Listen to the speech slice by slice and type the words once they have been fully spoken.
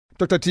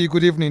Dr. T,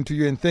 good evening to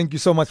you and thank you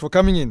so much for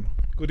coming in.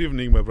 Good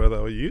evening, my brother.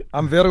 How are you?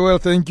 I'm very well,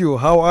 thank you.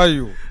 How are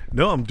you?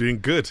 No, I'm doing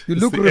good. You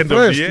look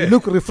refreshed. You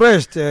look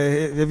refreshed.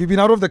 Have you been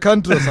out of the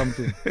country or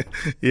something?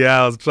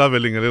 Yeah, I was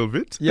traveling a little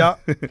bit. Yeah.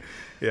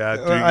 Yeah,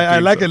 I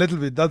like a little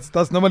bit.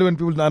 That's normally when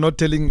people are not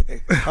telling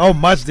how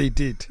much they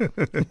did.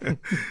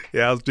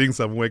 Yeah, I was doing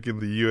some work in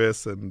the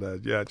US and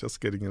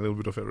just getting a little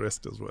bit of a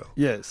rest as well.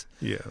 Yes.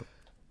 Yeah.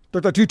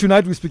 Dr. T,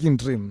 tonight we're speaking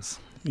dreams.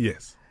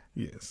 Yes.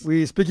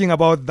 We're speaking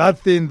about that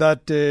thing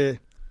that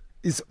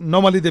is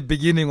normally the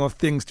beginning of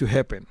things to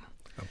happen.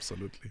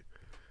 Absolutely.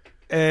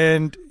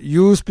 And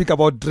you speak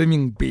about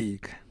dreaming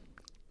big.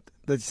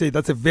 Let's say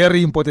that's a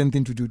very important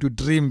thing to do, to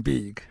dream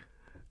big.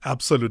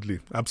 Absolutely.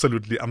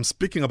 I'm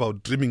speaking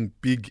about dreaming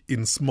big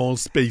in small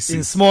spaces.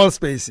 In small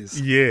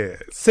spaces.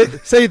 Yes.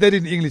 Say that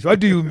in English.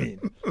 What do you mean?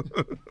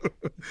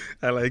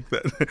 I like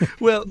that.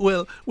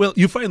 Well,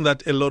 you find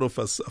that a lot of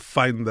us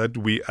find that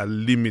we are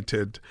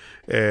limited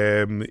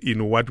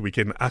in what we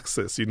can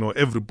access. You know,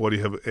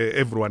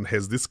 everyone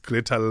has this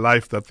greater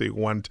life that they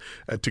want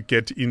to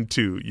get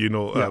into.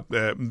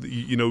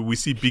 We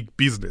see big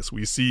business.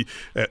 We see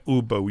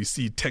Uber. We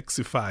see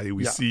Taxify.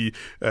 We see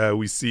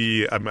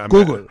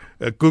Google.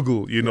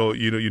 Google,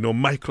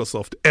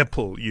 Microsoft,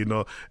 Apple,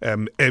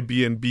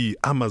 Airbnb,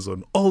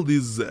 Amazon, all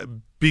these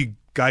big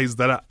guys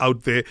that are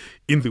out there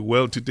in the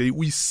world today.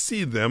 We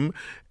see them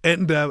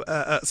and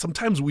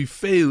sometimes we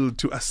fail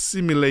to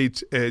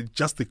assimilate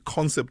just the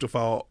concept of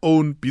our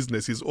own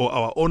businesses or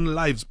our own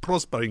lives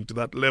prospering to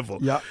that level.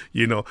 Yeah.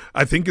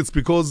 I think it's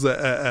because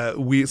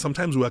we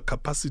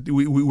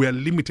are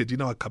limited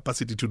in our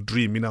capacity to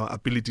dream, in our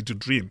ability to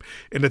dream.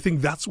 And I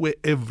think that's where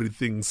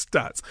everything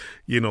starts,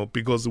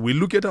 because we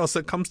look at our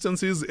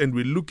circumstances and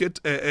we look at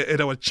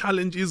our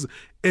challenges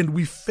and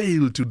we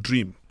fail to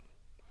dream.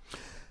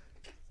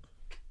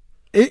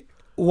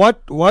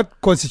 What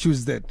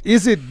constitutes that?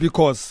 Is it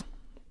because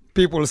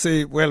people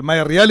say, well,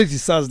 my reality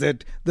says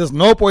that there's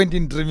no point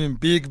in dreaming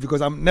big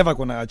because I'm never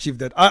going to achieve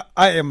that.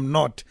 I am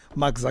not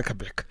Mark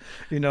Zuckerberg.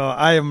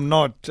 I am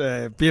not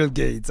Bill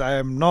Gates. I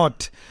am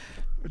not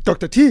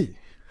Dr. T.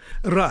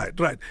 Right.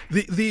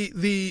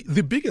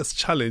 The biggest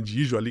challenge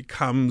usually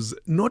comes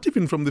not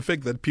even from the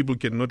fact that people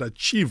cannot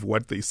achieve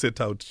what they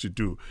set out to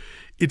do.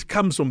 It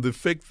comes from the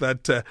fact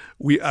that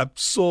we are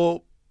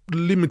so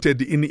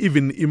limited in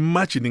even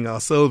imagining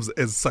ourselves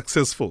as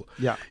successful.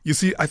 Yeah. You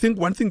see, I think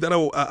one thing that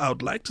I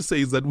would like to say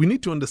is that we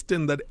need to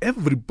understand that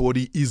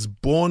everybody is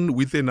born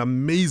with an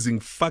amazing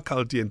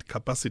faculty and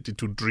capacity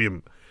to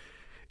dream.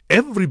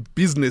 Every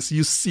business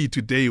you see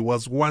today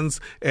was once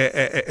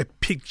a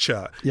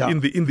picture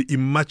in the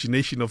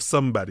imagination of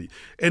somebody.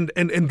 And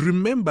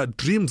remember,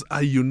 dreams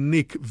are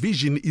unique.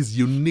 Vision is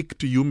unique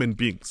to human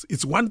beings.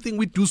 It's one thing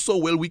we do so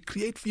well. We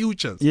create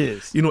futures.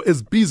 Yes.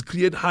 As bees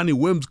create honey,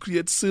 worms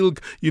create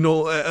silk,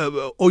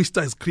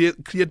 oysters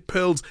create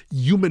pearls.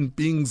 Human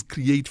beings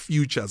create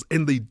futures.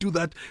 And they do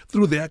that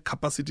through their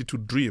capacity to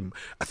dream.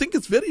 I think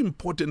it's very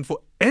important for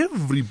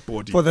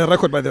everybody. For the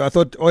record, by the way, I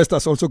thought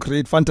oysters also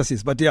create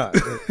fantasies, but yeah.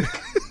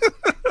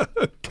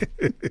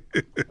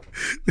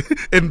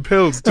 And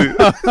pearls too.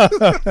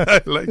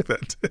 I like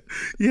that.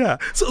 Yeah.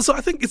 So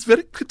I think it's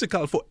very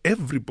critical for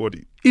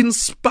everybody, in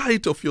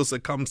spite of your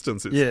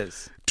circumstances,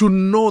 yes, to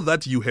know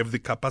that you have the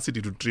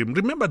capacity to dream.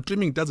 Remember,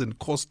 dreaming doesn't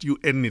cost you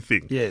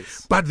anything.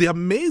 Yes. But the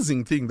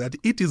amazing thing that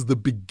it is the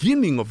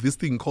beginning of this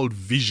thing called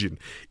vision.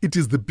 It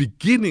is the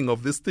beginning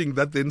of this thing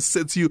that then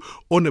sets you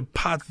on a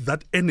path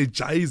that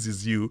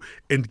energizes you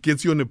and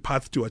gets you on a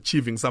path to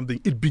achieving something.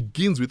 It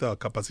begins with our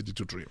capacity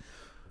to dream.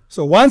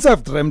 So once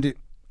I've dreamed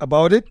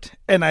about it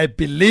and I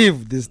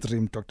believe this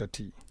dream, Dr.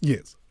 T.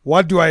 Yes.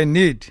 What do I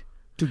need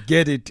to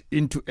get it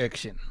into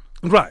action?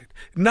 Right.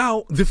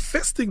 Now, the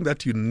first thing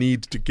that you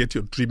need to get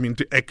your dream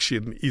into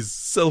action is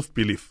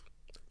self-belief.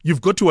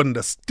 You've got to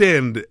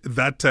understand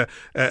that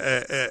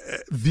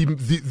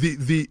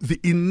the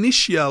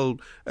initial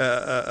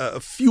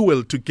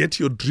fuel to get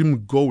your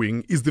dream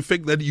going is the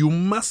fact that you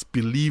must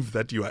believe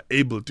that you are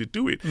able to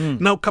do it.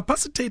 Now,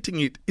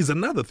 capacitating it is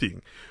another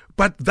thing.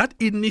 But that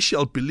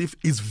initial belief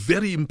is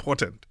very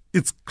important.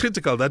 It's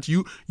critical that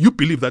you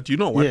believe that,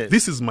 Yes.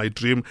 this is my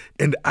dream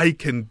and I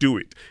can do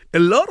it. A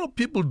lot of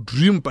people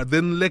dream but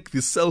then lack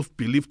the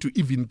self-belief to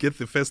even get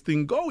the first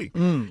thing going.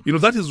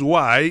 That is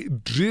why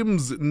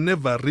dreams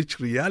never reach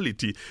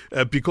reality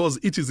because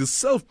it is the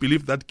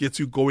self-belief that gets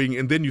you going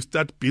and then you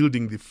start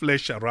building the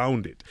flesh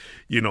around it.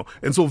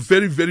 And so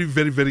very, very,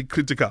 very, very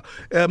critical.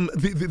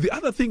 The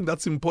other thing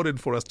that's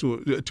important for us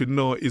to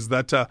know is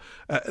that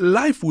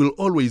life will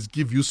always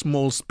give you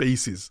small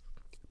spaces.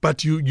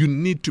 But you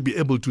need to be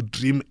able to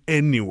dream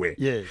anyway.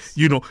 Yes.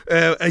 Here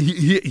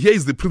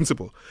is the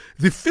principle.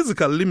 The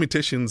physical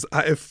limitations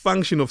are a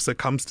function of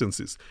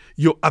circumstances.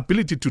 Your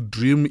ability to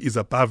dream is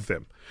above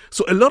them.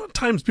 So a lot of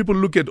times people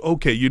look at,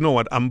 okay, you know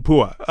what, I'm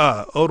poor.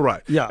 All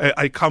right. Yeah.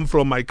 I come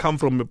from a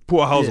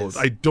poor household.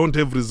 Yes. I don't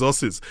have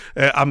resources.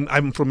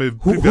 I'm from a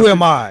Who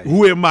am I?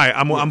 Who am I?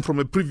 I'm from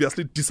a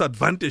previously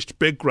disadvantaged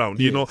background.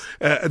 You know,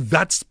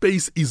 that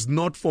space is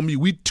not for me.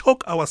 We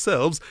talk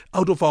ourselves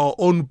out of our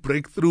own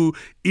breakthrough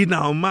in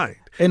our mind.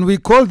 And we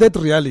call that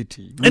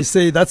reality. We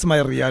say that's my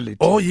reality.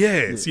 Oh,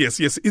 yes.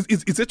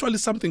 It's actually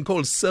something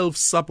called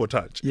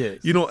self-sabotage. Yes.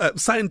 You know,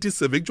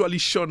 scientists have actually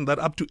shown that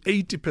up to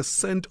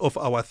 80% of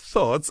our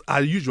thoughts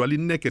are usually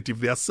negative.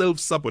 They are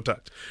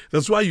self-sabotage.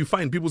 That's why you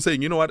find people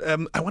saying, you know what,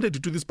 I wanted to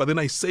do this, but then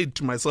I said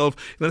to myself,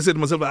 they'll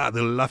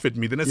laugh at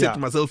me. Then I said to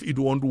myself, it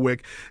won't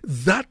work.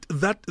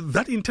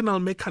 That internal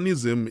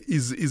mechanism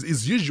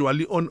is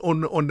usually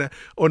on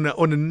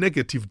a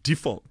negative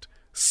default.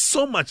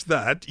 So much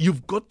that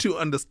you've got to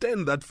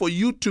understand that for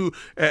you to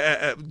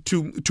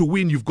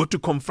win, you've got to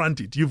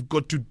confront it. You've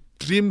got to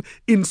dream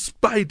in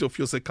spite of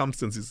your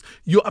circumstances.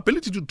 Your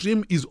ability to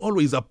dream is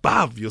always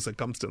above your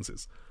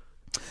circumstances.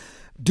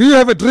 Do you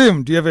have a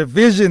dream? Do you have a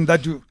vision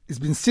that it's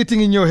been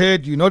sitting in your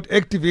head? You're not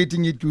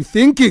activating it. You're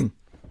thinking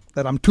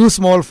that I'm too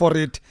small for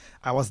it.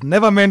 I was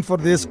never meant for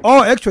this.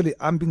 Or actually,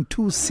 I'm being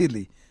too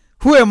silly.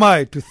 Who am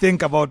I to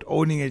think about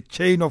owning a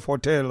chain of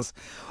hotels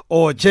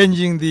or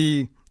changing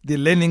the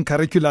learning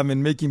curriculum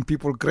and making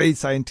people great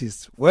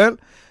scientists? Well,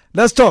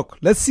 let's talk.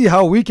 Let's see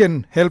how we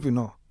can help.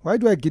 Why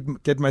do I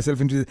get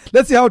myself into this?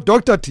 Let's see how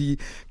Dr. T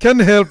can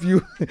help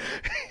you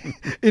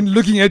in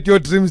looking at your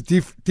dreams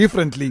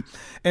differently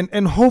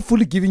and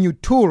hopefully giving you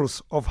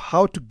tools of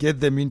how to get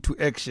them into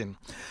action.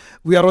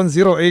 We are on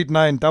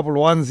 089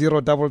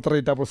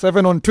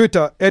 110 on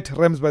Twitter at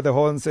Rams by the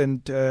Horns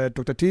and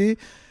Dr. T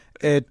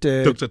at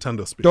Dr.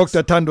 Thando speaks.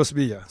 Dr. Thando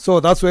Sibiya.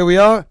 So that's where we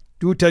are.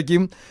 Do take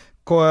him.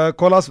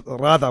 Call us,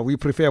 rather, we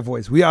prefer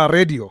voice. We are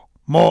radio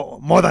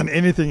more than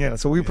anything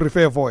else. So we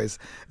prefer voice.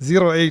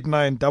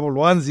 089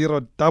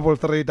 110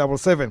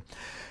 3377.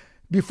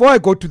 Before I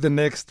go to the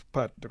next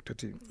part, Dr.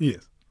 T.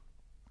 Yes.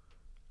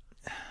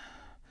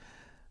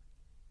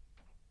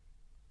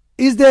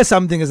 Is there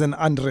something as an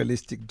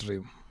unrealistic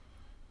dream?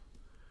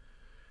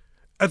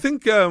 I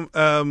think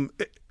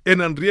an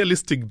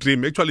unrealistic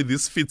dream. Actually,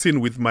 this fits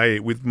in with my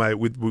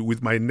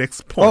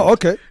next point. Oh,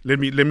 okay. Let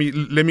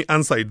me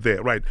answer it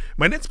there. Right.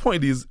 My next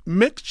point is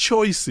make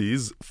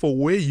choices for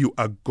where you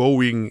are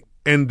going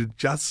and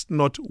just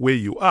not where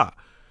you are.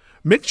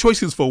 Make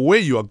choices for where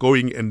you are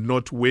going and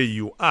not where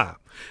you are.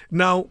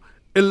 Now,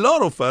 a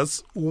lot of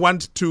us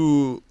want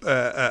to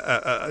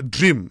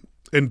dream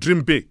and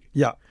dream big.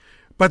 Yeah.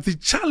 But the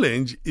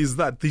challenge is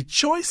that the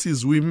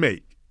choices we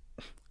make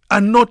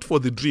are not for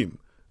the dream.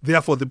 They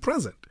are for the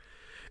present.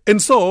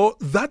 And so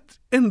that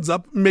ends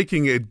up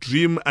making a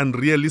dream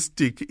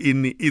unrealistic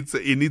in its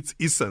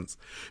essence,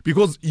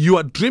 because you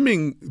are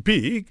dreaming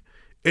big,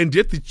 and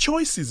yet the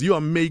choices you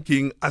are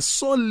making are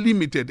so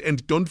limited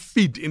and don't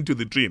fit into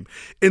the dream.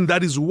 And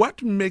that is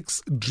what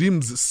makes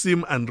dreams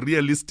seem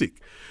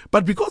unrealistic.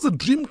 But because a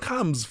dream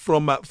comes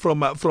from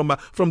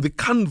the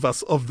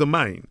canvas of the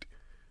mind,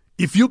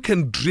 if you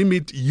can dream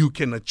it, you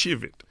can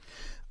achieve it.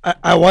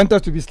 I want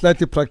us to be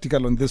slightly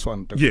practical on this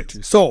one, Dr. Yes.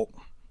 T. So,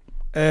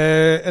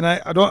 and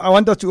I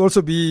want us to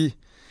also be,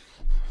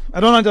 I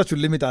don't want us to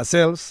limit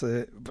ourselves,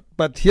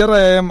 but here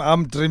I am,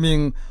 I'm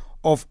dreaming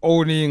of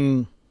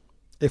owning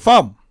a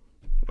farm,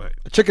 Right.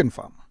 a chicken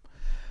farm.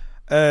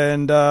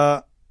 And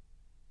then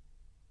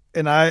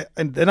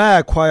I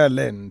acquire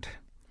land.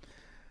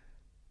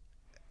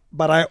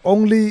 But I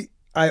only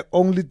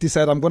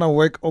decide I'm going to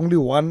work only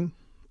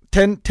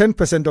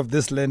 10% of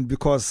this land,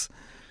 because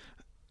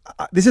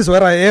this is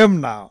where I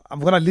am now. I'm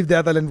going to leave the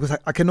other land because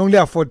I can only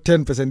afford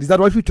 10%. Is that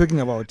what we're talking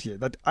about here?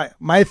 That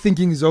my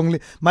thinking is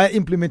only, my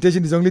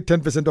implementation is only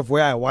 10% of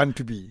where I want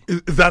to be.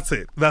 That's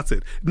it.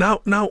 Now,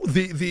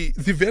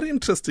 the very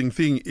interesting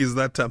thing is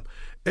that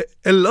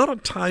a lot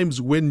of times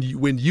when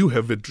you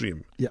have a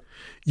dream,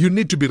 you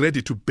need to be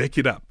ready to back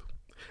it up.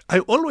 I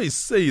always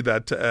say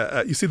that,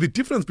 you see, the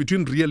difference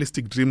between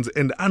realistic dreams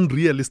and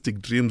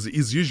unrealistic dreams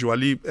is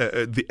usually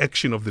the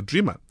action of the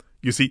dreamer.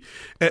 You see,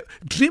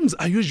 dreams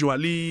are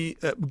usually,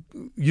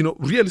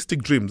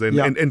 realistic dreams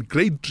and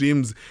great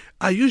dreams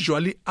are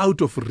usually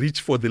out of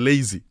reach for the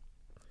lazy.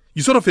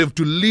 You sort of have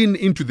to lean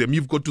into them.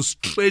 You've got to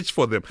stretch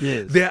for them.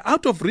 Yes. They are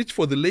out of reach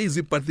for the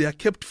lazy, but they are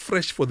kept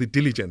fresh for the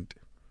diligent.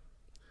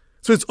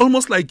 So it's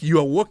almost like you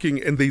are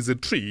walking and there's a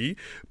tree,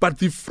 but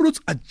the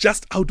fruits are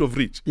just out of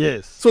reach.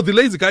 Yes. So the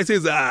lazy guy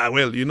says,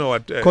 well, you know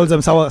what? Calls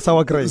them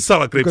sour grapes.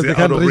 Sour grapes, because they they're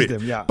can't out of reach reach.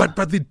 them. Yeah.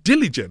 But the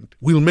diligent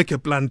will make a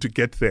plan to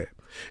get there.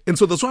 And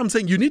so that's why I'm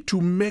saying you need to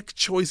make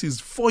choices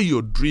for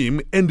your dream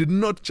and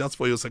not just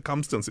for your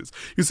circumstances.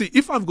 You see,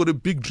 if I've got a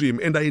big dream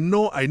and I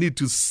know I need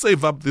to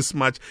save up this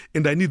much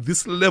and I need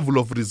this level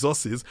of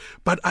resources,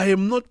 but I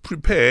am not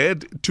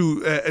prepared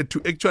to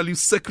actually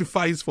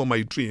sacrifice for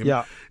my dream,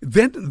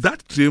 then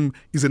that dream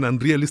is an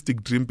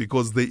unrealistic dream,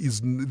 because there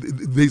is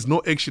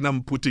no action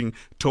I'm putting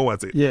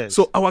towards it. Yes.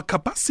 So our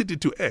capacity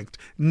to act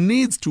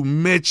needs to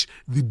match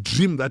the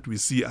dream that we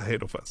see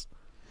ahead of us.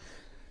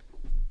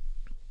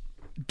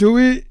 Do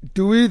we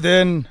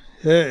then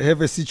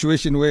have a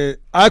situation where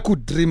I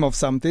could dream of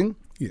something.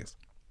 Yes.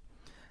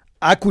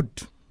 I could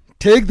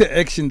take the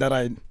action that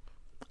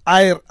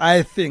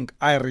I think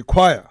I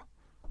require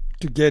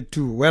to get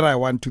to where I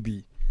want to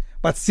be,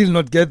 but still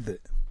not get there.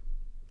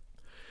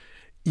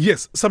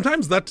 Yes,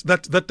 sometimes that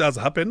does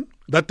happen.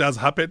 That does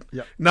happen.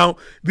 Yeah. Now,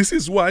 this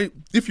is why,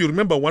 if you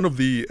remember, one of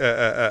the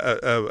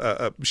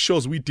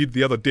shows we did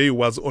the other day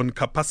was on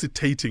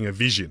capacitating a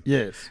vision.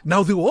 Yes.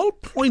 Now, the whole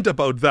point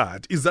about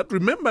that is that,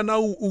 remember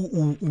now,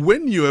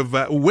 when you have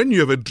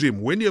a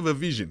dream, when you have a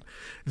vision,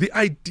 the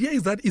idea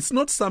is that it's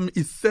not some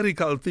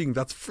etherical thing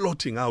that's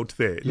floating out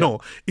there. Yeah. No,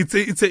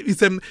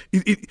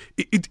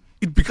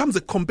 it becomes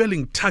a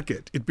compelling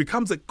target. It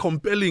becomes a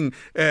compelling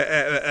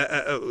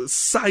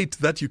sight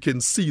that you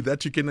can see,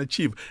 that you can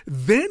achieve.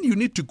 Then you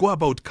need to go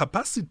about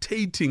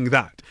capacitating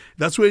that.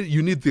 That's where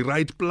you need the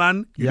right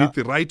plan, you need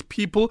the right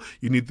people,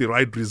 you need the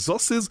right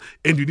resources,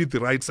 and you need the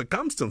right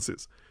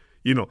circumstances.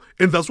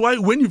 And that's why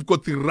when you've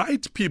got the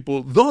right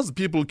people, those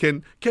people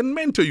can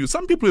mentor you.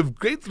 Some people have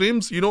great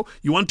dreams, you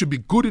want to be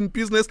good in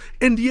business,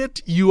 and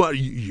yet you are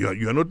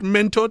not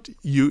mentored.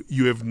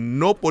 You have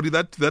nobody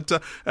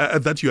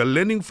that you are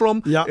learning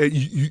from. Yeah.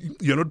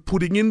 You're not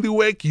putting in the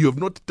work. You have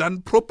not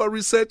done proper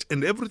research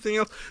and everything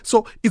else.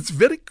 So it's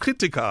very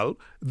critical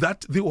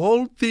that the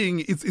whole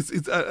thing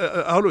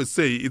I always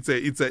say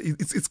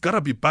it's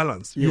gotta be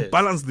balanced. You Yes.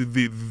 balance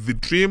the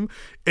dream,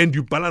 and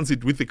you balance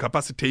it with the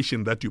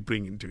capacitation that you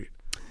bring into it.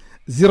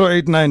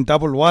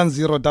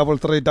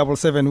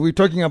 089-110-3377. We're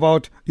talking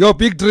about your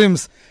big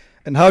dreams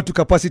and how to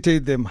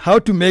capacitate them, how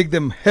to make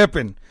them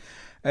happen.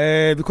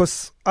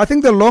 Because I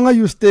think the longer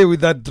you stay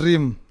with that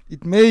dream,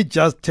 it may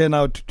just turn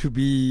out to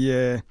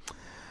be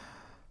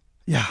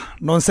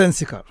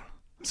nonsensical.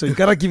 So you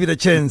gotta give it a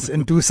chance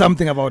and do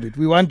something about it.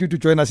 We want you to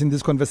join us in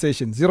this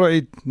conversation.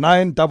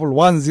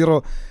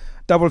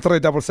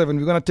 089-110-3377.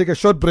 We're gonna take a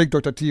short break,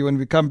 Dr. T. When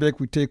we come back,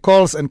 we take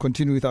calls and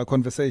continue with our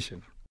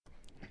conversation.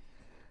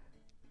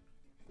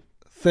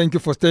 Thank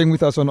you for staying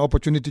with us on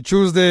Opportunity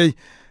Tuesday,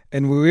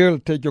 and we will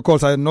take your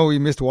calls. I know we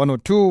missed one or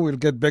two. We'll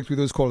get back to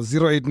those calls.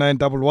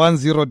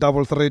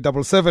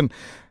 089-110-3377.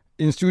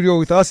 In studio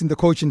with us in the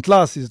coaching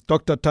class is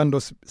Dr. Thando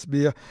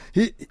Sibiya.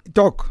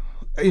 Doc,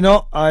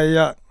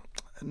 I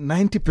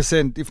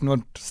 90%, if not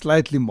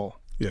slightly more,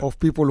 of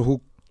people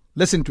who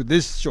listen to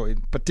this show,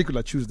 in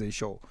particular Tuesday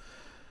show,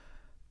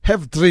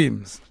 have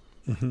dreams,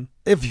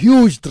 have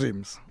huge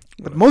dreams.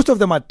 But most of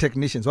them are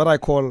technicians, what I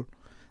call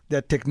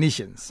they're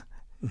technicians.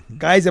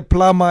 Guy is a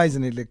plumber, he's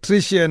an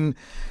electrician,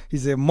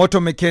 he's a motor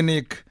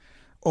mechanic,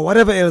 or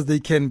whatever else they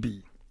can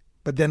be.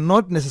 But they're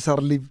not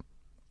necessarily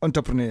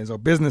entrepreneurs or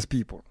business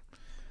people.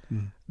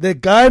 The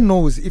guy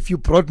knows, if you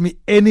brought me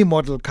any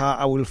model car,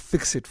 I will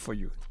fix it for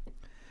you.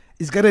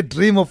 He's got a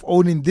dream of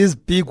owning this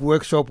big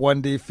workshop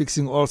one day,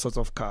 fixing all sorts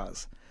of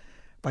cars.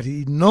 But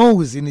he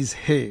knows in his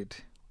head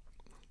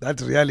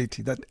that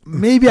reality, that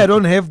maybe I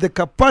don't have the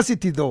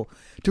capacity, though,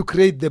 to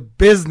create the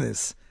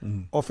business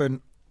of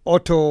an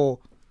auto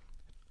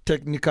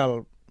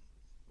technical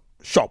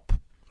shop.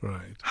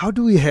 Right. How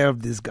do we help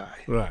this guy?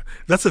 Right.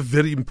 That's a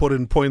very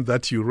important point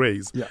that you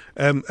raise. Yeah.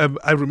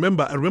 I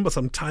remember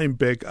some time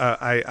back,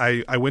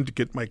 I went to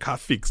get my car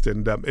fixed,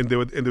 and there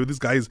were these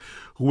guys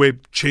who were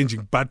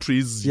changing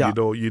batteries. Yeah.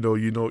 These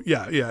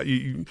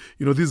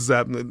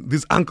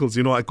uncles.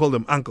 I call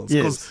them uncles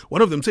because Yes.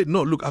 one of them said,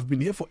 "No, look, I've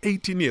been here for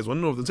 18 years."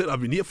 One of them said,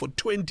 "I've been here for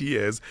 20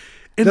 years."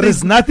 And There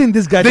is nothing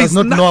this guy does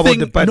not know about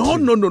the battery.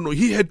 No.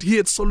 They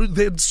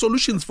had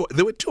solutions for.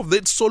 There were two of them. They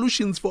had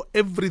solutions for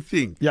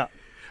everything. Yeah.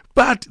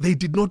 But they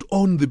did not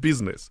own the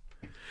business.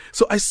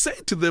 So I say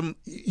to them,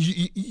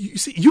 you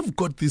see, you've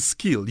got this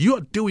skill. You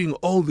are doing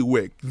all the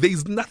work. There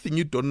is nothing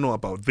you don't know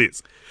about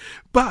this.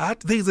 But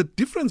there is a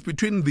difference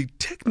between the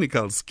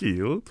technical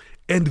skill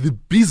and the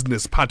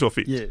business part of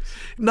it. Yes.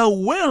 Now,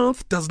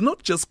 wealth does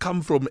not just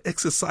come from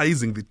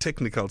exercising the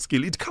technical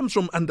skill. It comes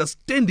from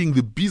understanding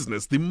the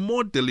business, the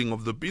modeling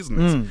of the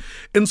business.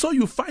 And so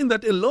you find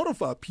that a lot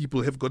of our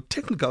people have got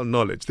technical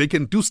knowledge. They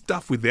can do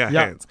stuff with their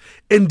hands.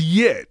 And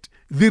yet,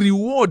 the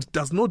reward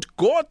does not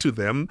go to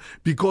them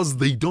because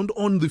they don't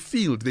own the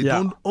field. They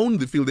don't own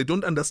the field. They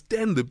don't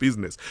understand the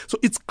business. So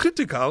it's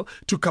critical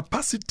to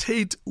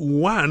capacitate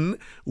one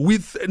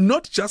with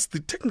not just the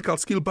technical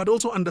skill, but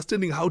also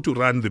understanding how to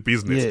run the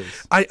business.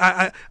 Yes.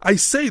 I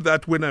say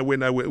that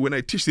when I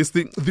teach this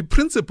thing, the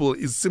principle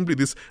is simply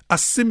this: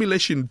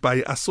 assimilation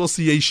by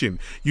association.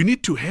 You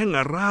need to hang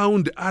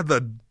around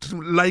other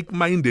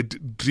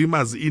like-minded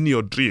dreamers in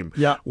your dream.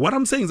 Yeah. What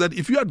I'm saying is that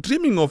if you are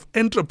dreaming of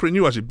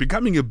entrepreneurship,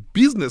 becoming a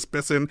business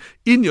person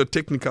in your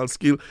technical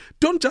skill,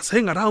 don't just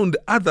hang around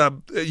other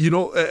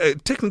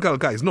technical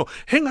guys. No,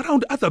 hang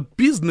around other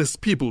business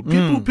people,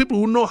 people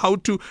who know how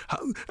to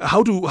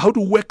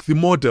work the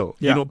model.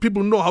 Yeah.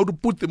 People know how to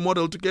put the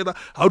model together,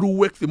 how to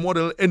work the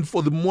model, and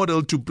for the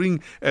model to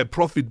bring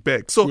profit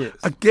back. So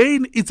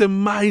again, it's a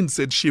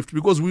mindset shift,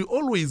 because we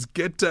always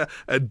get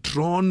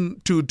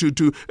drawn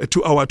to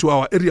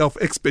our area of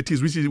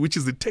expertise, which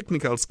is the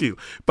technical skill.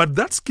 But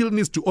that skill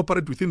needs to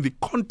operate within the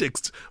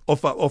context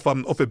of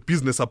a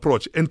business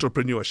approach,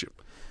 entrepreneurship.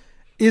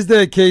 Is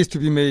there a case to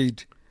be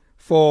made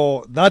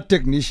for that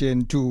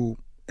technician to,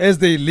 as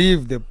they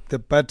leave the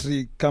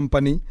battery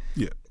company,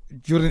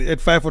 at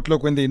 5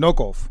 o'clock when they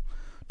knock off,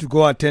 to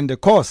go attend a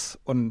course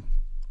on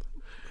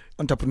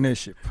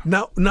entrepreneurship?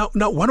 Now,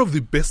 one of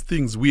the best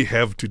things we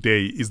have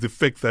today is the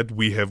fact that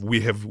we have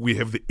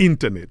the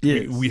internet.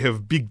 Yes. We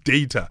have big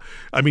data.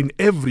 I mean,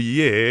 every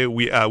year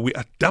we are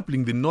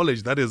doubling the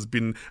knowledge that has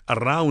been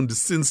around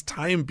since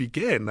time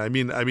began. I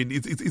mean,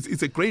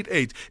 it's a great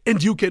age,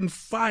 and you can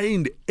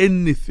find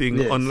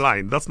anything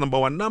online. That's number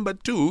one. Number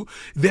two,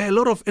 there are a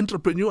lot of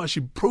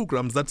entrepreneurship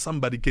programs that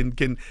somebody can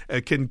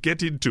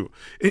get into.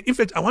 In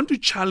fact, I want to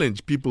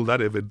challenge people that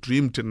have a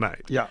dream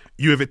tonight. Yeah.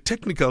 You have a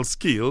technical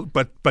skill,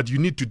 but you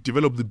need to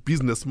develop the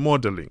business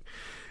modeling.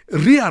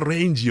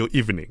 Rearrange your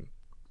evening.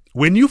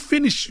 When you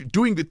finish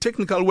doing the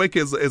technical work,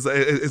 as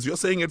you're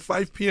saying, at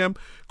 5 p.m.,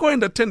 go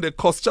and attend a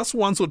course just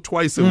once or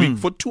twice a week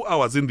for 2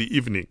 hours in the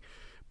evening.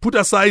 Put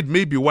aside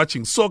maybe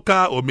watching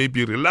soccer, or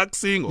maybe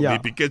relaxing, or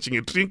maybe catching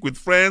a drink with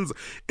friends,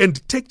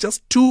 and take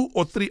just 2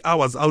 or 3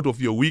 hours out of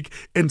your week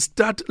and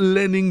start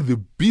learning the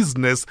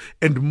business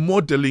and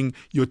modeling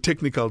your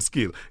technical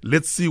skill.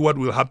 Let's see what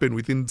will happen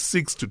within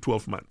 6 to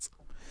 12 months.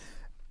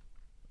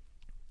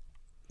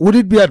 Would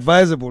it be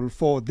advisable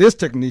for this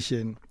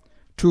technician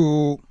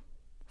to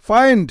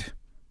find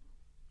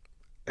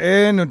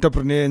an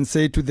entrepreneur and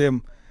say to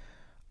them,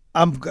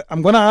 I'm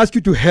going to ask you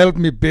to help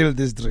me build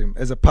this dream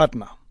as a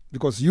partner,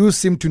 because you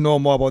seem to know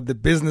more about the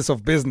business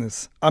of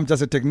business. I'm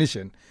just a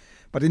technician.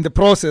 But in the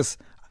process,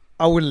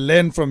 I will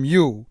learn from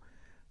you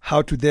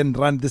how to then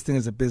run this thing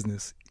as a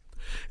business.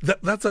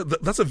 That's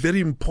a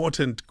very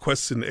important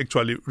question,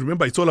 actually.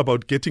 Remember, it's all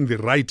about getting the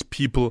right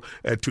people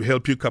to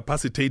help you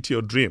capacitate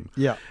your dream.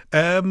 Yeah.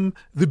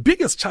 The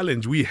biggest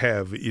challenge we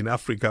have in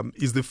Africa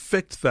is the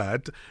fact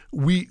that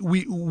we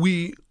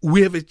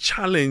have a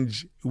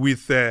challenge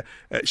with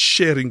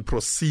sharing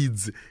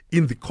proceeds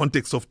in the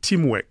context of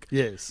teamwork.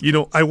 Yes. You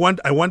know, I want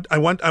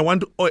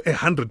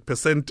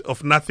 100%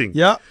 of nothing.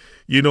 Yeah.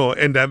 You know,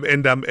 and I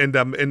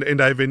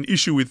have an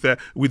issue with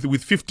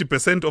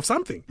 50% of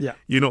something. Yeah.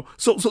 You know,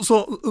 so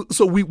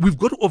we've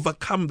got to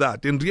overcome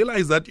that and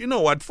realize that, you know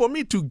what, for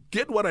me to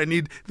get what I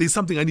need, there's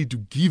something I need to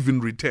give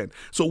in return.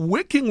 So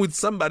working with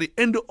somebody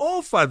and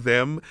offer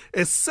them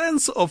a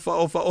sense of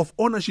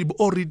ownership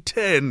or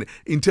return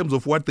in terms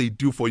of what they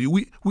do for you.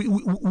 We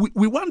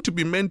want to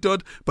be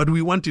mentored, but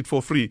we want it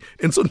for free,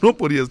 and so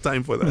nobody has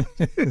time for that.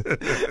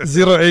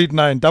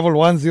 089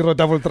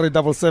 110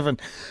 3377.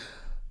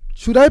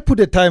 Should I put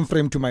a time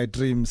frame to my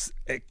dreams,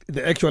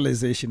 the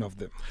actualization of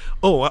them?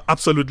 Oh,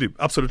 absolutely.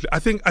 I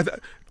think a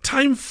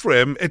time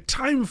frame,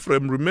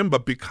 remember,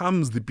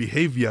 becomes the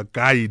behavior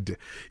guide.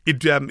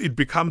 It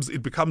becomes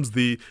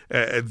the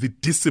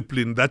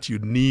discipline that you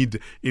need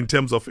in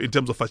terms of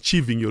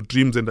achieving your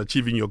dreams and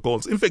achieving your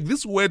goals. In fact,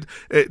 this word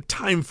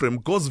time frame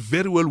goes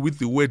very well with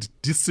the word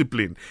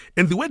discipline,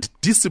 and the word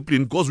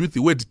discipline goes with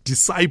the word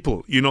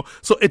disciple. You know,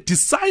 so a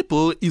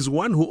disciple is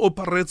one who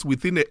operates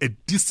within a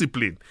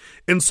discipline,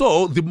 and so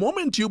the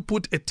moment you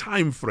put a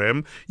time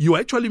frame, you're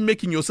actually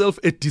making yourself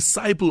a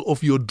disciple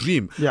of your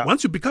dream. Yeah.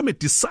 Once you become a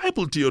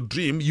disciple to your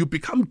dream, you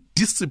become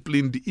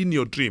disciplined in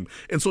your dream.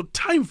 And so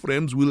time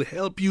frames will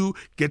help you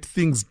get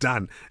things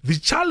done. The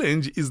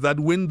challenge is that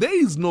when there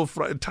is no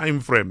time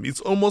frame, it's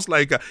almost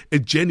like a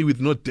journey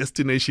with no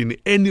destination.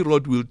 Any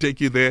road will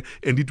take you there,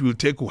 and it will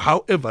take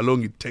however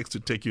long it takes to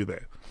take you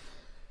there.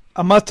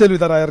 I must tell you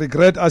that I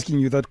regret asking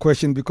you that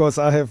question, because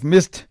I have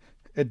missed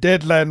a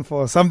deadline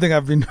for something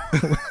a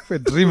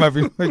dream I've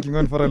been working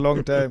on for a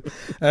long time.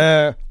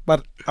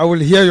 But I will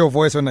hear your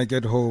voice when I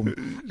get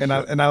home,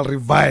 and I'll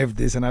revive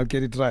this and I'll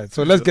get it right.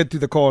 So let's get to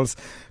the calls.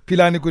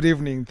 Pilani, good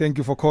evening. Thank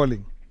you for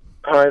calling.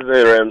 Hi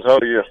there, Rams. How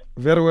are you?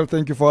 Very well,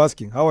 thank you for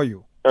asking. How are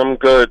you? I'm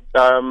good.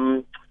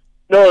 No,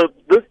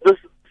 this is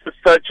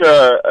such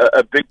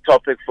a big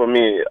topic for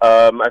me.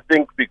 I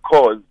think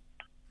because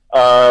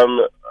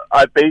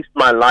I based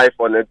my life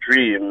on a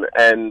dream,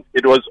 and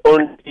it was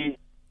only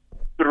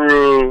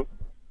through,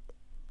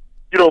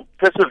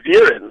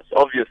 perseverance,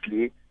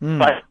 obviously,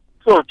 but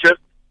also just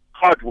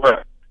hard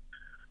work.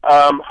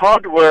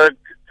 Hard work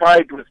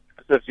tied with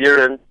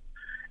perseverance.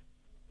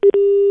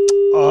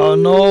 Oh,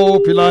 no,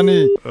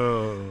 Pilani.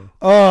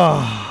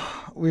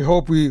 We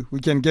hope we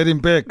can get him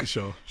back.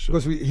 Sure.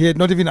 Because he had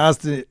not even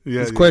asked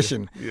his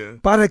question. Yeah.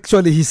 But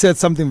actually, he said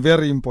something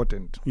very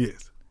important.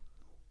 Yes.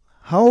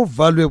 How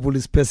valuable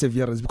is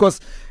perseverance? Because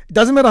it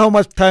doesn't matter how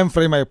much time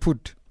frame I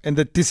put and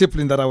the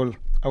discipline that I will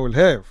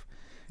have.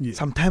 Yeah.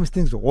 Sometimes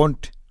things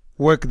won't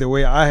work the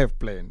way I have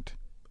planned.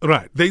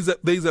 Right. There's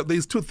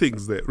two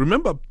things there.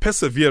 Remember,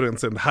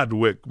 perseverance and hard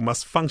work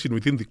must function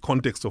within the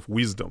context of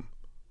wisdom.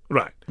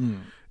 Right.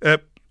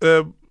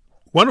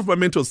 One of my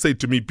mentors said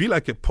to me, be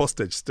like a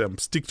postage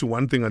stamp, stick to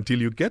one thing until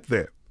you get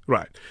there.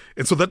 Right,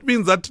 and so that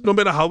means that no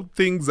matter how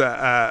things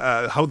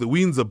how the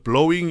winds are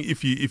blowing,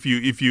 if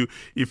you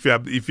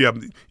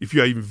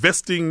are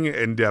investing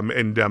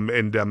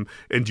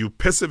and you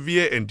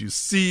persevere and you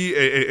see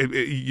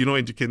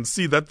and you can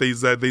see that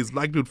there's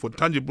likelihood for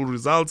tangible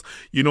results,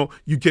 you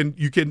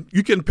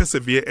can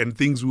persevere and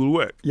things will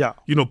work. Yeah,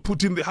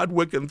 put in the hard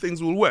work and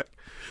things will work.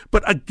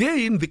 But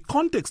again, the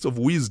context of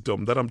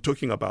wisdom that I'm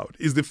talking about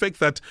is the fact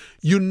that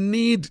you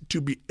need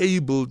to be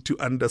able to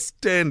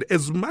understand,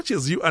 as much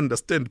as you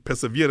understand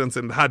perseverance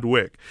and hard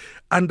work,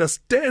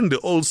 understand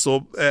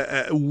also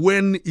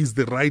when is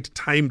the right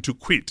time to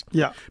quit.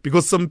 Yeah.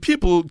 Because some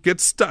people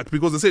get stuck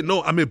because they say,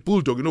 no, I'm a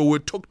bulldog. We're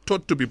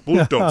taught to be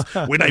bulldogs.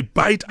 When I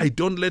bite, I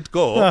don't let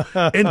go.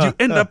 And you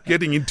end up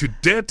getting into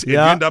debt and you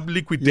end up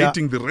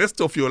liquidating the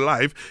rest of your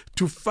life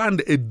to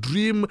fund a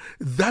dream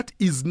that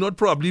is not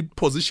probably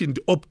positioned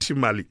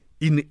optimally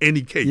in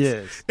any case.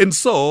 Yes. And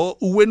so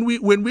when we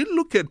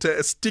look at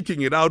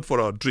sticking it out for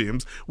our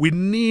dreams, we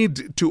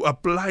need to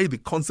apply the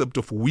concept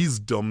of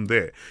wisdom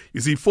there.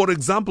 You see, for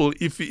example,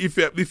 if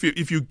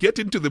you get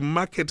into the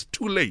market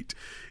too late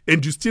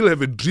and you still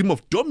have a dream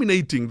of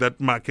dominating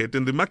that market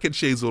and the market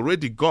share is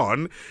already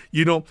gone,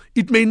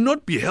 it may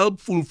not be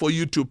helpful for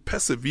you to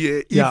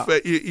persevere in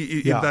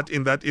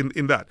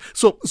that.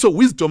 So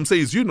wisdom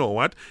says, you know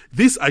what,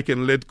 this I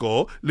can let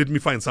go. Let me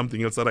find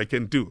something else that I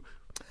can do.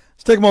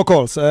 Let's take more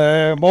calls.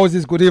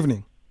 Moses, good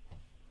evening.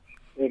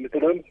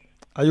 Mr. Ram?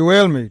 Are you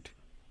well, mate?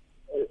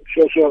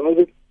 Sure. How's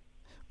it?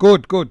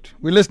 Good.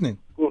 We're listening.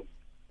 Good.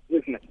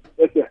 Listening.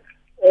 Yes, sir.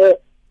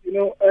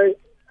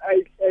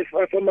 I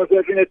found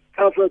myself in a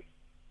tough.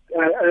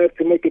 I have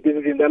to make a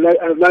decision. I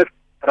like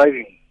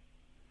driving.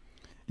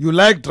 You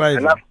like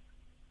driving?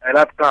 I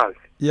love cars.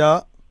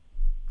 Yeah.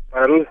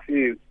 I don't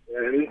see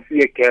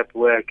a gap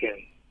where I can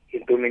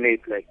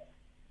dominate.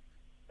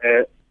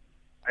 I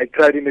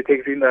tried in the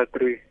taxi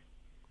industry,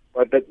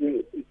 but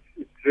it's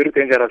very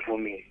dangerous for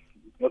me.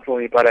 Not for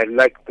me, but I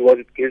like what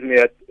it gives me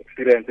that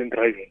experience in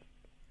driving.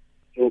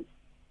 So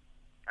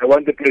I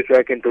want a place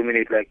where I can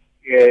dominate,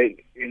 in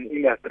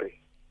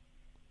industry,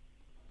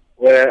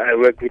 where I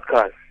work with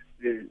cars.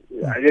 Am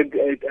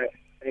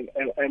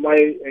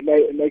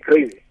I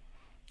crazy?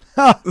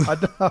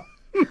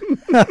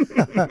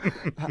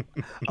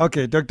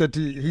 Okay, Dr.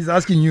 T, he's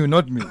asking you,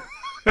 not me.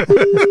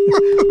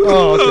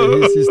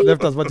 Okay. He's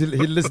left us, but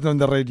he'll listen on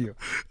the radio.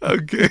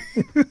 Okay.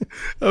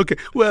 Okay.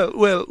 Well.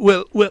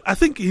 I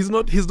think he's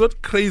not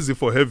crazy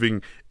for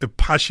having a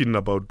passion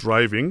about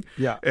driving.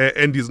 Yeah.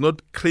 And he's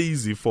not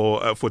crazy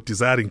for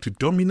desiring to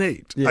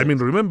dominate. Yes. I mean,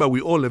 remember,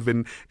 we all have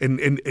an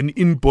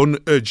inborn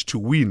urge to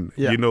win.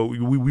 Yeah.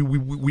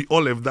 We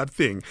all have that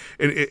thing,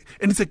 and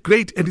it's a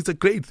great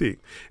thing.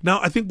 Now,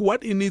 I think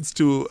what he needs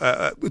to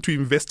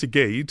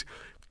investigate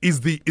is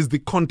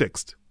the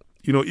context.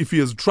 If he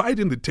has tried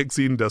in the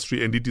taxi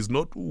industry and it is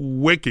not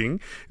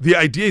working, the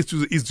idea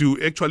is to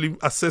actually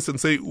assess and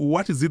say,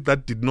 what is it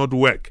that did not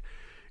work?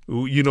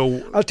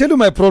 I'll tell you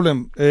my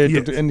problem, yes.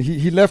 Doctor, and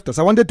he left us.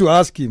 I wanted to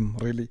ask him,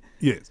 really.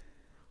 Yes.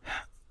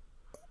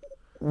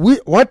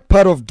 What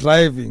part of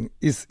driving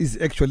is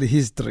actually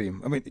his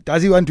dream? I mean,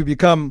 does he want to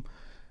become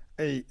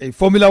a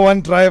Formula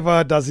One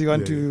driver? Does he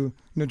want to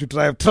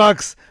drive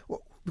trucks?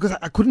 Because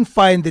I couldn't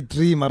find the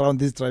dream around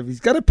this driving.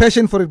 He's got a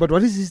passion for it, but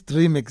what is his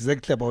dream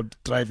exactly about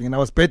driving? And I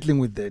was battling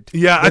with that.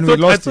 Yeah, I thought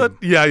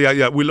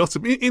we lost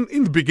him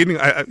in the beginning.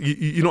 I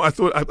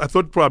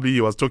thought probably he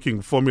was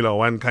talking Formula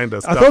One kind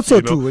of stuff. I thought so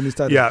too when he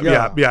started.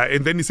 Yeah.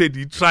 And then he said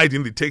he tried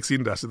in the taxi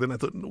industry. Then I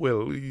thought,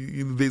 well,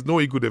 there's no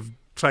way he could have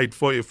tried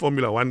for a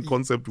Formula One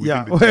concept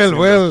within the taxi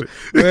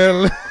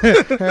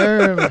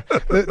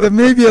industry. There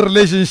may be a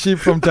relationship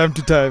from time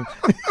to time.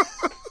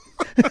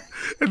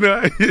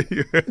 No,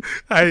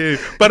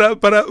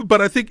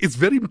 but I think it's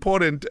very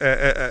important,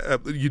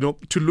 to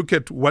look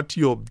at what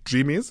your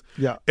dream is,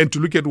 and to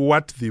look at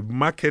what the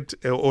market,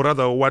 or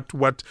rather what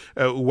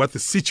the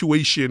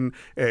situation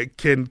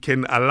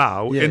can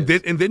allow,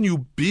 yes. and then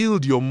you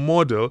build your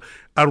model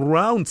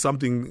around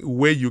something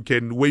where you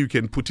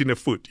can put in a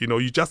foot.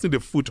 You just need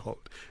a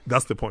foothold.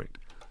 That's the point.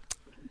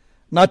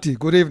 Nati,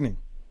 good evening.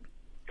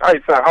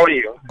 Hi, sir. How are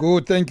you?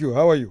 Good, thank you.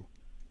 How are you?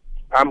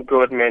 I'm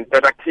good, man.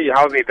 Dr. T,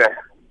 how's it there?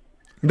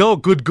 No,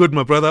 good,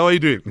 my brother. How are you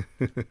doing?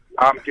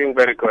 I'm doing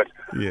very good.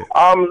 Yeah.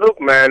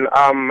 Look, man,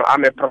 I'm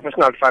a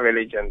professional travel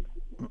agent.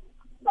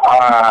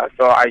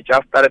 So I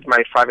just started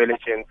my travel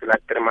agency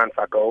 3 months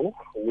ago,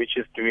 which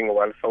is doing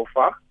well so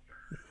far.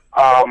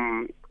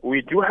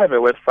 We do have a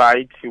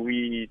website.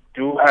 We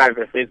do have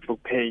a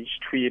Facebook page,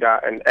 Twitter,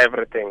 and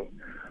everything.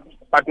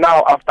 But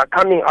now, after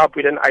coming up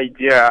with an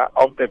idea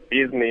of the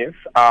business,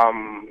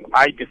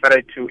 I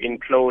decided to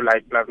employ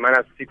plus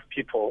minus 6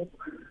 people.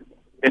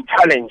 The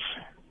challenge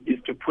is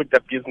to put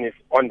the business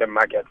on the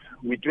market.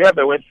 We do have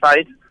a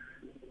website,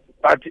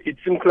 but it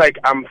seems like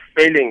I'm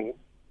failing,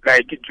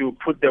 to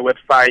put the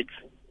website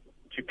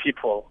to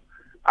people.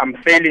 I'm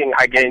failing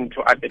again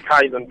to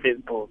advertise on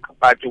Facebook.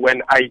 But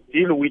when I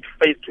deal with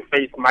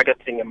face-to-face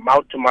marketing and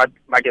mouth-to-mouth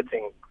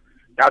marketing,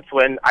 that's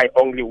when I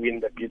only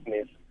win the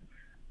business.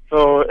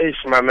 So,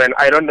 Ish, my man,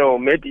 I don't know.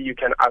 Maybe you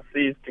can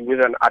assist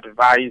with an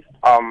advice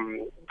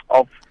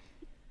of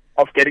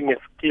getting a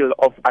skill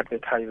of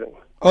advertising.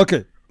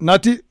 Okay,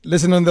 Nati,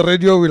 listen on the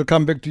radio. We'll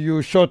come back to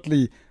you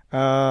shortly.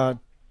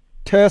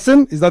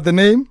 Tersen, is that the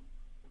name?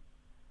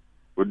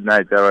 Good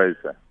night, how are you,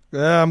 sir?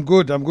 Yeah, I'm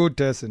good,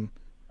 Tersen.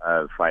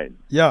 Fine.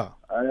 Yeah.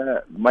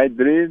 My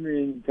dream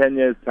in 10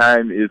 years'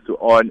 time is to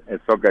own a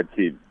soccer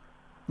team.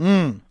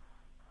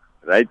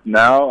 Right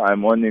now,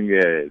 I'm owning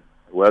a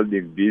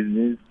welding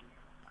business.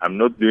 I'm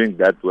not doing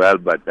that well,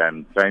 but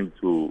I'm trying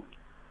to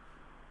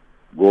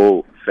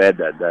go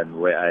further than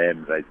where I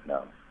am right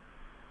now.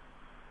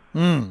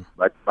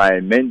 But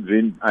my main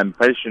dream, I'm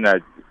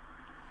passionate.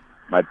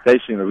 My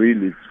passion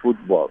really is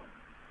football.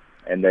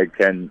 And I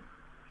can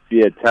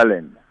see a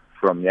talent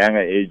from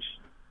younger age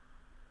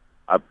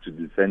up to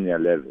the senior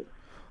level.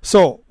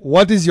 So,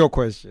 what is your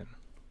question?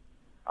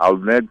 I'll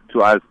need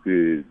to ask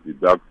the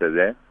doctor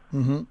there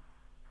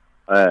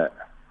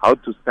how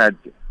to start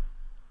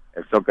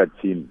a soccer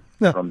team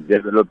from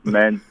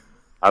development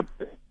up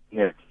to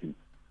senior team.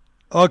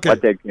 Okay.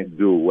 What I can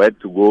do, where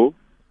to go,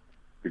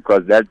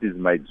 because that is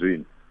my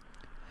dream.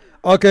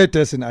 Okay,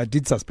 Tessin, I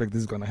did suspect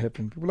this is going to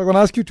happen. People are going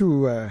to ask you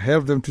to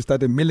help them to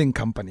start a milling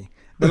company.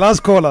 The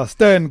last caller,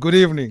 Stan, good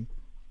evening.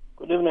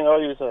 Good evening, how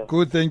are you, sir?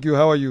 Good, thank you.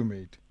 How are you,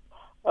 mate?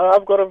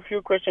 I've got a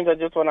few questions I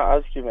just want to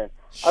ask you, man.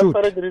 Shoot. I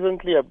started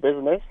recently a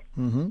business,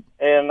 and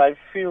I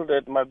feel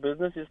that my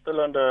business is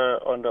still on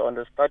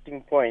the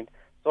starting point.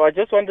 So I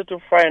just wanted to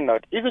find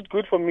out, is it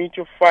good for me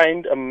to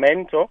find a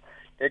mentor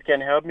that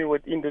can help me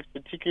within this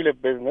particular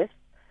business?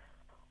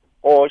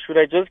 Or should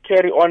I just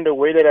carry on the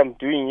way that I'm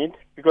doing it?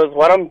 Because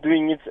what I'm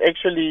doing,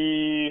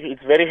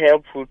 it's very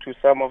helpful to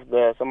some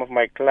of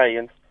my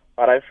clients,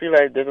 but I feel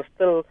like there's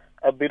still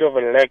a bit of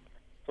a lack.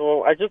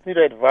 So I just need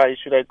advice.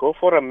 Should I go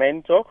for a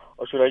mentor,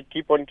 or should I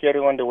keep on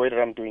carrying on the way that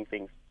I'm doing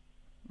things?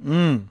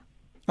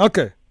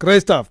 Okay,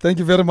 great stuff. Thank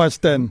you very much,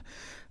 Stan.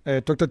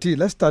 Dr. T,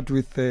 let's start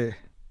with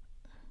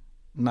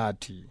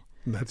Nati.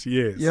 Nati,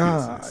 yes.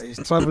 Yeah, yes. his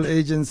travel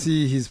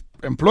agency, he's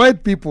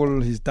employed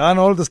people, he's done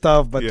all the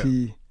stuff, but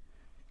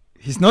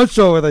he's not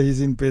sure whether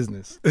he's in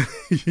business.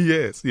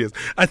 Yes.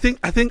 I think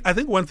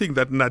one thing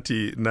that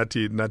Nati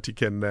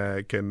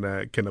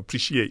can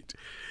appreciate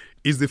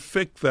is the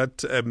fact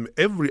that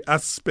every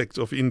aspect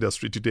of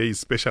industry today is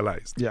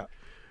specialized. Yeah.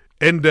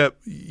 And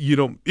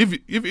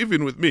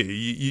even with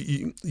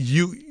me,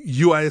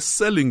 you are a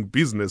selling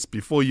business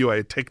before you are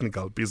a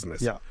technical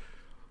business. Yeah.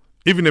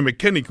 Even a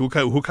mechanic who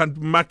can't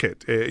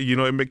market,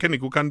 a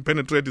mechanic who can't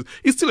penetrate,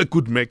 is still a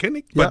good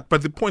mechanic. But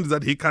the point is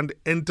that he can't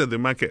enter the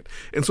market,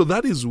 and so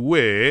that is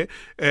where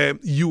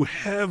you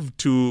have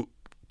to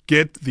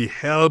get the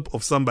help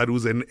of somebody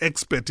who's an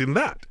expert in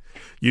that.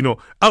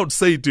 I would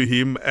say to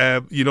him,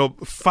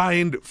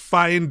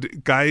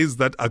 find guys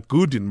that are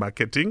good in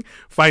marketing,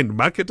 find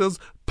marketers,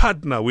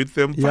 partner with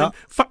them,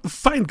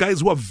 find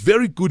guys who are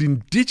very good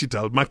in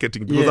digital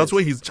marketing, because that's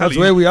where he's challenged.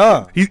 That's where we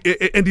are.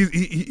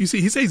 You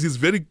see, he says he's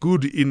very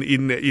good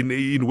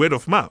in word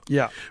of mouth.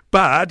 Yeah.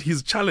 But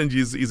his challenge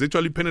is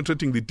actually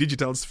penetrating the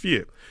digital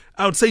sphere.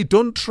 I would say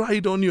don't try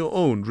it on your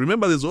own.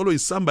 Remember, there's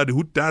always somebody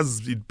who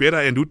does it better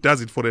and who does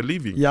it for a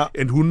living. Yeah.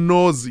 And who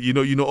knows,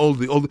 all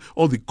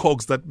the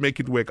cogs that make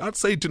it work. I'd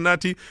say to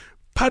Nati,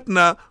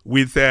 partner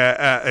with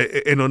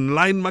an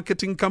online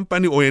marketing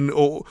company or an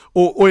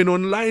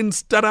online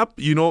startup,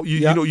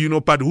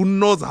 but who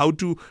knows how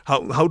to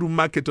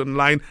market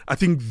online. I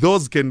think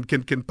those can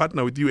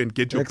partner with you and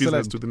get your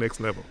business to the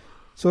next level.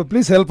 So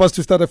please help us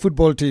to start a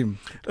football team.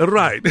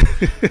 Right.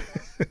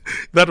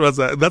 That's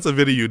a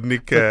very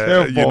unique,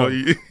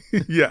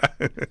 yeah.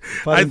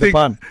 I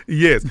think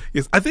yes.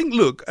 I think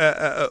look,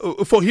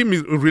 for him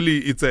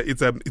it's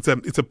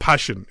a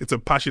passion. It's a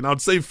passion.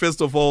 I'd say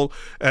first of all,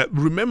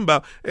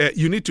 remember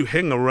you need to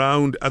hang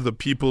around other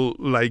people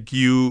like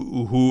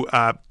you who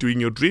are doing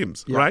your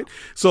dreams, right?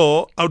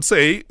 So I would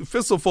say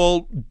first of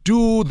all,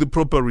 do the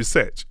proper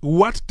research.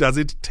 What does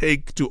it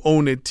take to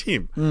own a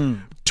team?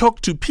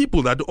 Talk to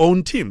people that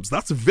own teams.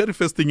 That's the very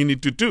first thing you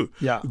need to do.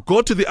 Yeah.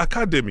 Go to the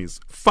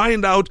academies,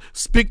 find out,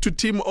 speak to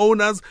team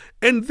owners,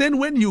 and then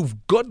when you've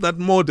got that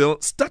model,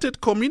 start at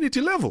community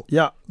level.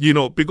 Yeah.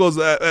 Because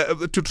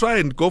to try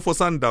and go for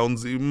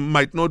Sundowns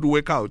might not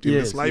work out in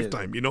this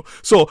lifetime,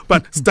 So,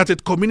 but start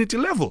at community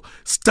level,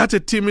 start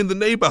a team in the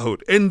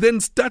neighborhood, and then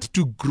start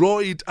to grow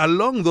it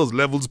along those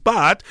levels,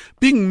 but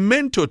being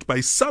mentored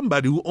by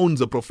somebody who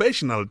owns a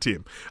professional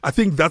team. I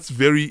think that's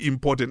very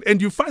important. And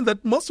you find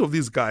that most of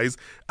these guys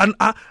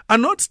are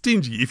not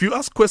stingy. If you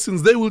ask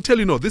questions, they will tell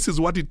you, no, this is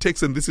what it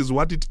takes and this is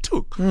what it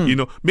took.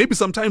 Maybe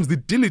sometimes the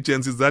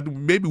diligence is that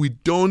maybe we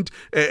don't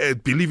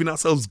believe in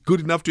ourselves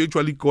good enough to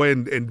actually go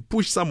and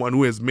push someone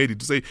who has made it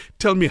to say,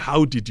 tell me,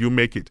 how did you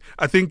make it?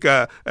 I think,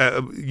 my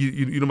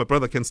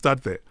brother can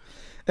start there.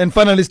 And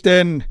finally,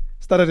 Stan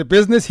started a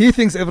business. He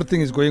thinks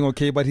everything is going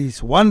okay, but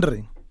he's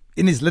wondering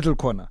in his little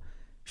corner,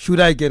 should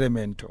I get a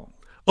mentor?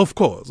 Of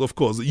course.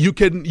 You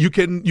can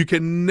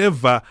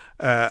never,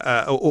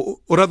 or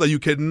rather, you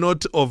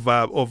cannot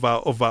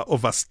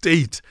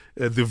overstate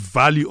the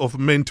value of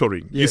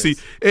mentoring. Yes. You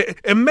see,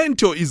 a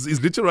mentor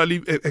is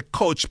literally a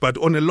coach, but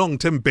on a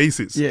long-term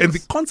basis. Yes. And the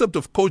concept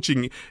of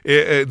coaching,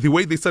 the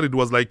way they started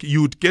was like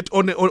you'd get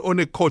on a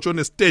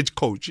stage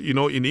coach,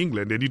 in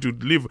England, and you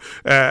would leave,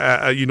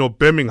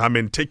 Birmingham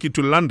and take you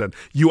to London.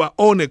 You are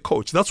on a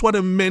coach. That's what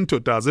a mentor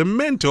does. A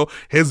mentor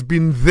has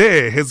been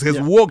there, has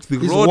walked the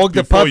road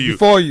before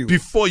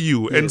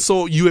you. Yes. And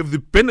so you have the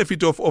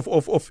benefit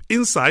of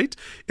insight,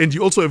 and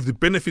you also have the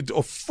benefit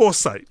of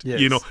foresight.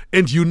 Yes.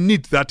 And you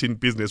need that in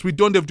business. We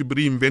don't have to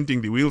be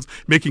reinventing the wheels,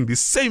 making the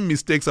same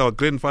mistakes our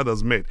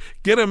grandfathers made.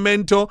 Get a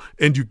mentor,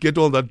 and you get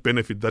all that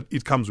benefit that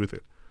it comes with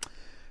it.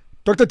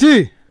 Dr.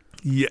 T,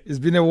 Yeah. it's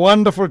been a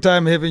wonderful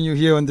time having you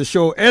here on the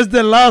show as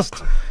the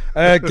last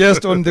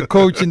guest on the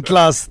coaching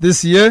class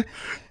this year.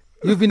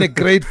 You've been a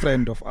great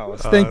friend of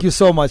ours. Thank you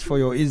so much for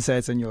your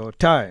insights and your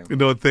time.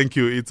 Thank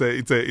you. It's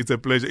a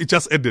pleasure. It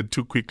just ended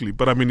too quickly,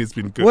 but I mean, it's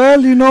been good.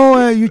 Well,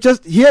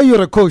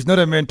 you're a coach, not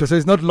a mentor, so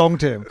it's not long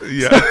term.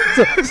 Yeah.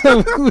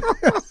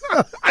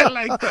 I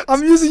like that.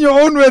 I'm using your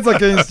own words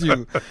against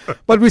you.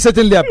 But we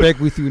certainly are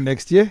back with you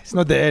next year. It's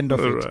not the end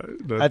of All it. right.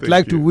 No, I'd thank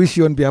like to you. wish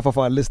you on behalf of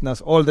our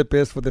listeners all the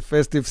best for the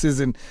festive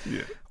season.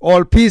 Yeah.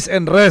 All peace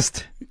and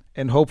rest.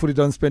 And hopefully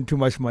don't spend too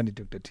much money,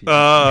 Dr. T.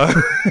 Not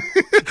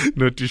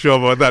too sure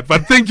about that.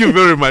 But thank you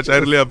very much. I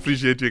really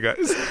appreciate you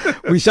guys.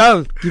 We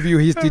shall give you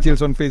his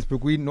details on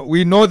Facebook.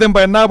 We know them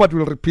by now, but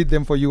we'll repeat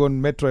them for you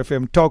on Metro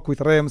FM Talk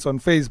with Rams on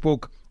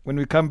Facebook. When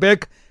we come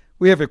back,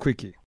 we have a quickie.